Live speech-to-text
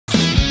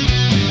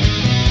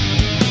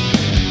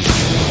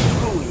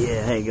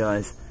Hey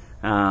guys,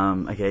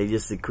 okay,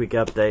 just a quick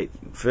update.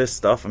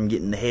 First off, I'm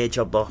getting the hair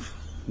chopped off.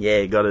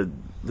 Yeah, gotta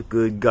look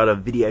good. Got a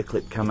video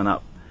clip coming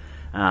up.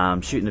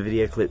 Shooting a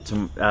video clip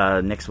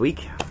next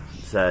week,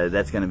 so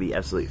that's going to be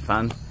absolutely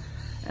fun.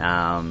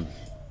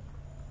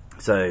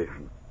 So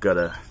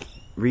gotta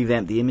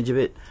revamp the image a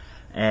bit,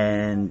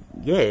 and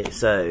yeah,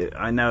 so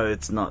I know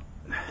it's not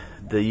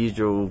the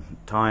usual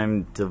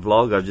time to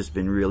vlog. I've just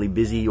been really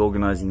busy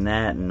organising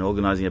that and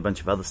organising a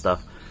bunch of other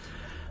stuff.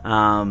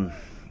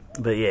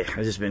 But yeah,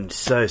 I've just been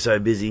so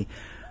busy.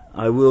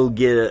 I will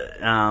get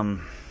a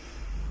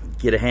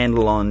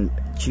handle on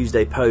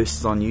Tuesday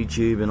posts on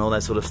YouTube and all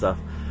that sort of stuff,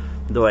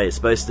 the way it's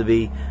supposed to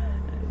be.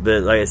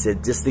 But like I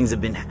said, just things have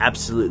been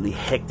absolutely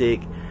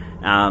hectic.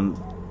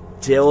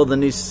 To all the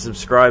new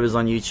subscribers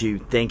on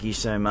YouTube, thank you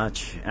so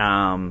much.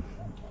 And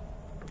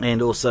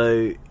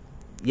also,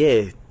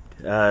 yeah,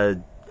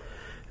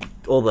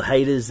 all the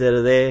haters that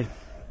are there,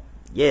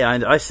 yeah,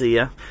 I see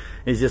ya.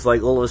 It's just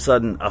like all of a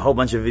sudden a whole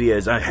bunch of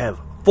videos I have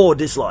 4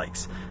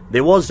 dislikes.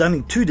 There was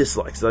only 2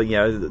 dislikes. So, you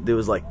know, there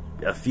was like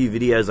a few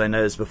videos I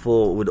noticed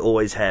before would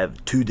always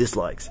have 2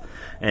 dislikes,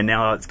 and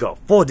now it's got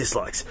 4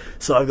 dislikes.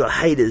 So I've got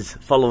haters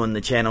following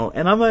the channel,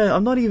 and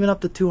I'm not even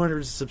up to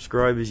 200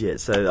 subscribers yet.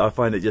 So I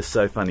find it just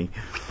so funny.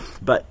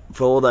 But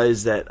for all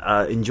those that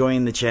are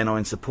enjoying the channel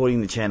and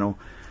supporting the channel,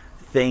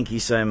 thank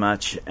you so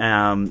much.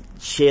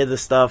 Share the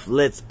stuff.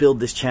 Let's build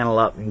this channel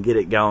up and get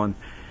it going.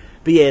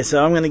 But yeah,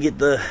 so I'm gonna get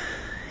the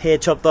hair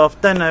chopped off.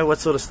 Don't know what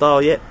sort of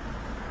style yet.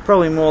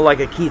 Probably more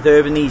like a Keith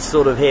Urban-y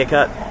sort of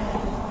haircut.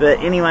 But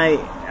anyway,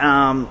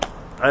 I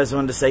just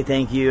wanted to say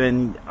thank you,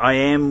 and I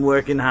am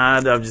working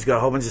hard. I've just got a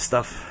whole bunch of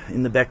stuff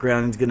in the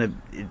background.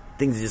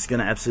 Things are just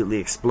gonna absolutely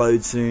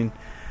explode soon.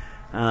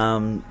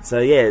 So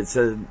yeah,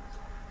 so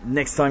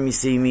next time you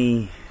see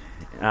me,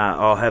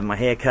 I'll have my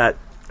hair cut.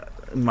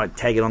 I might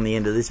tag it on the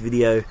end of this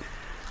video.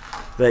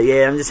 But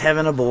yeah, I'm just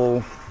having a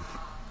ball.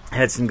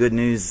 Had some good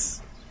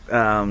news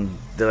that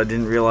I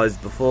didn't realize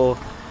before.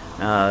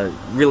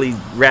 Really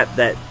wrapped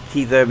that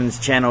Keith Urban's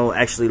channel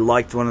actually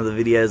liked one of the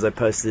videos I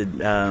posted,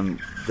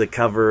 the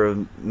cover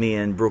of me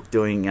and Brooke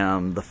doing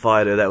the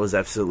fighter. That was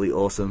absolutely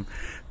awesome.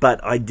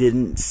 But I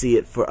didn't see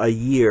it for a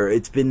year.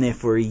 It's been there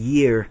for a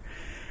year,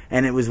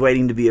 and it was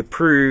waiting to be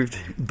approved,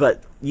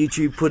 but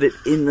YouTube put it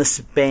in the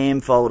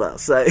spam folder.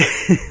 So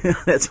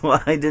that's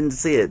why I didn't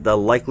see it, the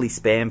likely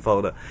spam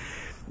folder.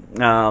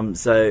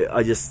 So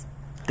I just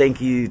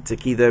thank you to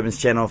Keith Urban's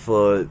channel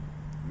for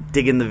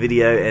digging the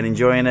video and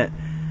enjoying it.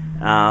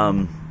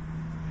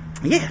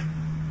 Yeah.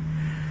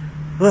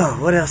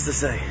 Well, what else to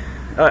say?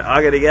 Alright,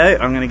 I gotta go.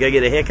 I'm gonna go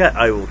get a haircut.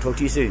 I will talk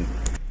to you soon.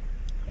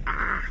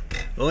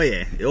 Oh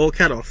yeah, it all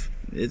cut off.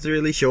 It's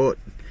really short.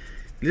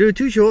 A little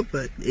too short,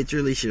 but it's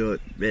really short.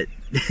 But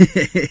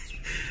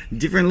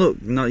different look.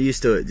 Not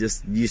used to it.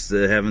 Just used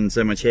to having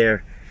so much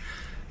hair.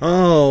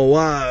 Oh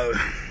wow.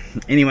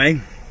 Anyway,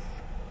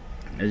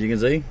 as you can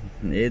see,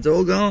 it's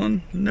all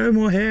gone. No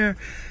more hair.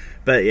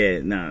 But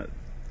yeah, no.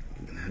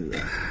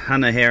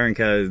 Hunter Hair &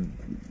 Co.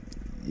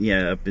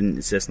 Yeah, up in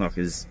Cessnock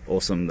is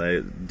awesome.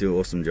 They do an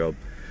awesome job.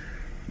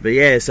 But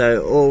yeah,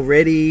 so all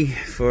ready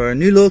for a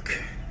new look.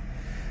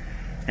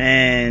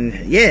 And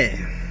yeah,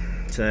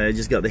 so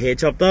just got the hair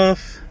chopped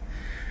off.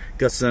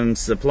 Got some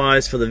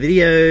supplies for the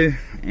video.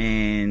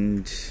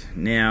 And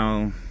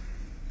now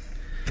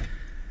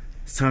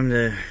it's time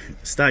to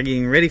start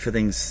getting ready for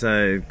things.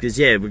 So, because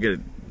yeah, we've got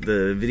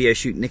the video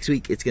shoot next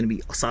week. It's going to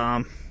be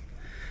awesome.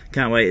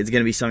 Can't wait. It's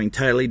going to be something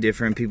totally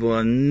different. People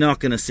are not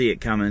going to see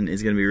it coming.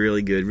 It's going to be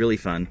really good, really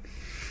fun.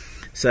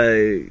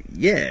 So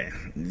yeah,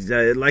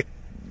 so, like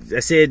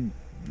I said,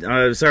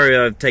 I'm sorry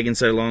I've taken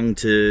so long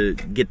to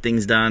get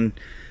things done,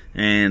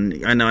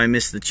 and I know I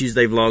missed the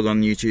Tuesday vlog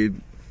on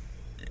YouTube,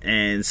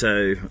 and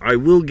so I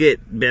will get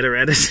better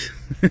at it.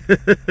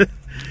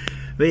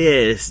 But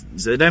yeah,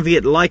 so don't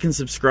forget to like and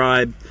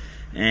subscribe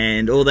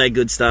and all that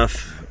good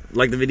stuff.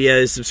 Like the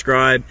videos,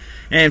 subscribe,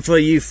 and for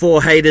you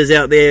 4 haters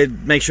out there,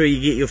 make sure you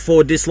get your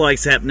 4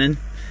 dislikes happening.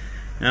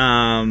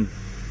 I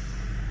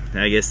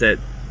guess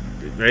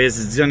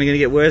it's only going to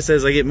get worse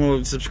as I get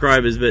more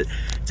subscribers. But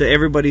to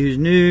everybody who's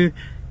new,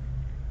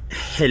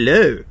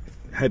 hello.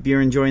 Hope you're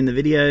enjoying the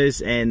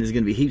videos, and there's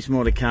going to be heaps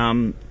more to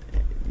come.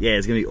 Yeah,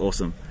 it's going to be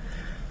awesome.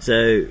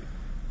 So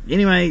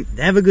anyway,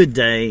 have a good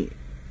day.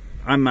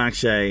 I'm Mark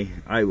Shay.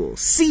 I will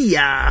see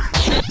ya.